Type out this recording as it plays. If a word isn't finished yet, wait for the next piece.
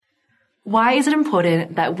Why is it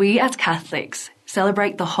important that we as Catholics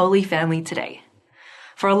celebrate the Holy Family today?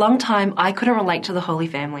 For a long time, I couldn't relate to the Holy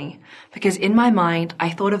Family because in my mind,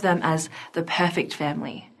 I thought of them as the perfect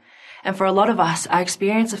family. And for a lot of us, our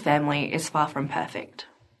experience of family is far from perfect.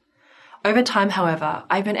 Over time, however,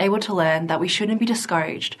 I've been able to learn that we shouldn't be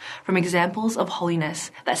discouraged from examples of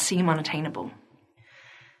holiness that seem unattainable.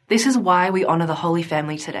 This is why we honour the Holy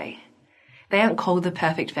Family today. They aren't called the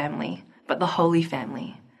perfect family, but the Holy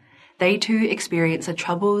Family. They too experience the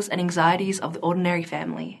troubles and anxieties of the ordinary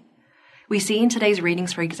family. We see in today's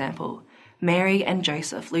readings, for example, Mary and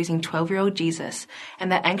Joseph losing 12-year-old Jesus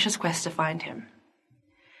and their anxious quest to find him.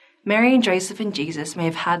 Mary and Joseph and Jesus may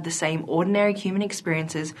have had the same ordinary human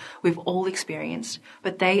experiences we've all experienced,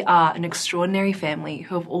 but they are an extraordinary family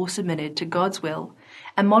who have all submitted to God's will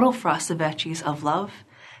and model for us the virtues of love,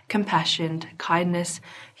 compassion, kindness,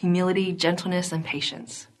 humility, gentleness, and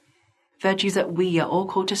patience. Virtues that we are all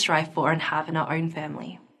called to strive for and have in our own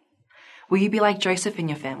family. Will you be like Joseph in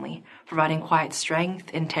your family, providing quiet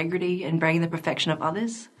strength, integrity, and bearing the perfection of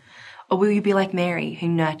others? Or will you be like Mary, who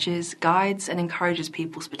nurtures, guides, and encourages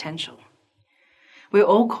people's potential? We're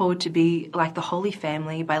all called to be like the Holy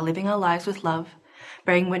Family by living our lives with love,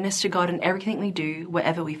 bearing witness to God in everything we do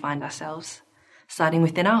wherever we find ourselves, starting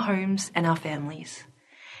within our homes and our families.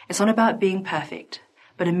 It's not about being perfect,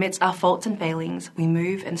 but amidst our faults and failings, we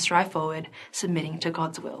move and strive forward, submitting to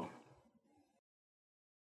God's will.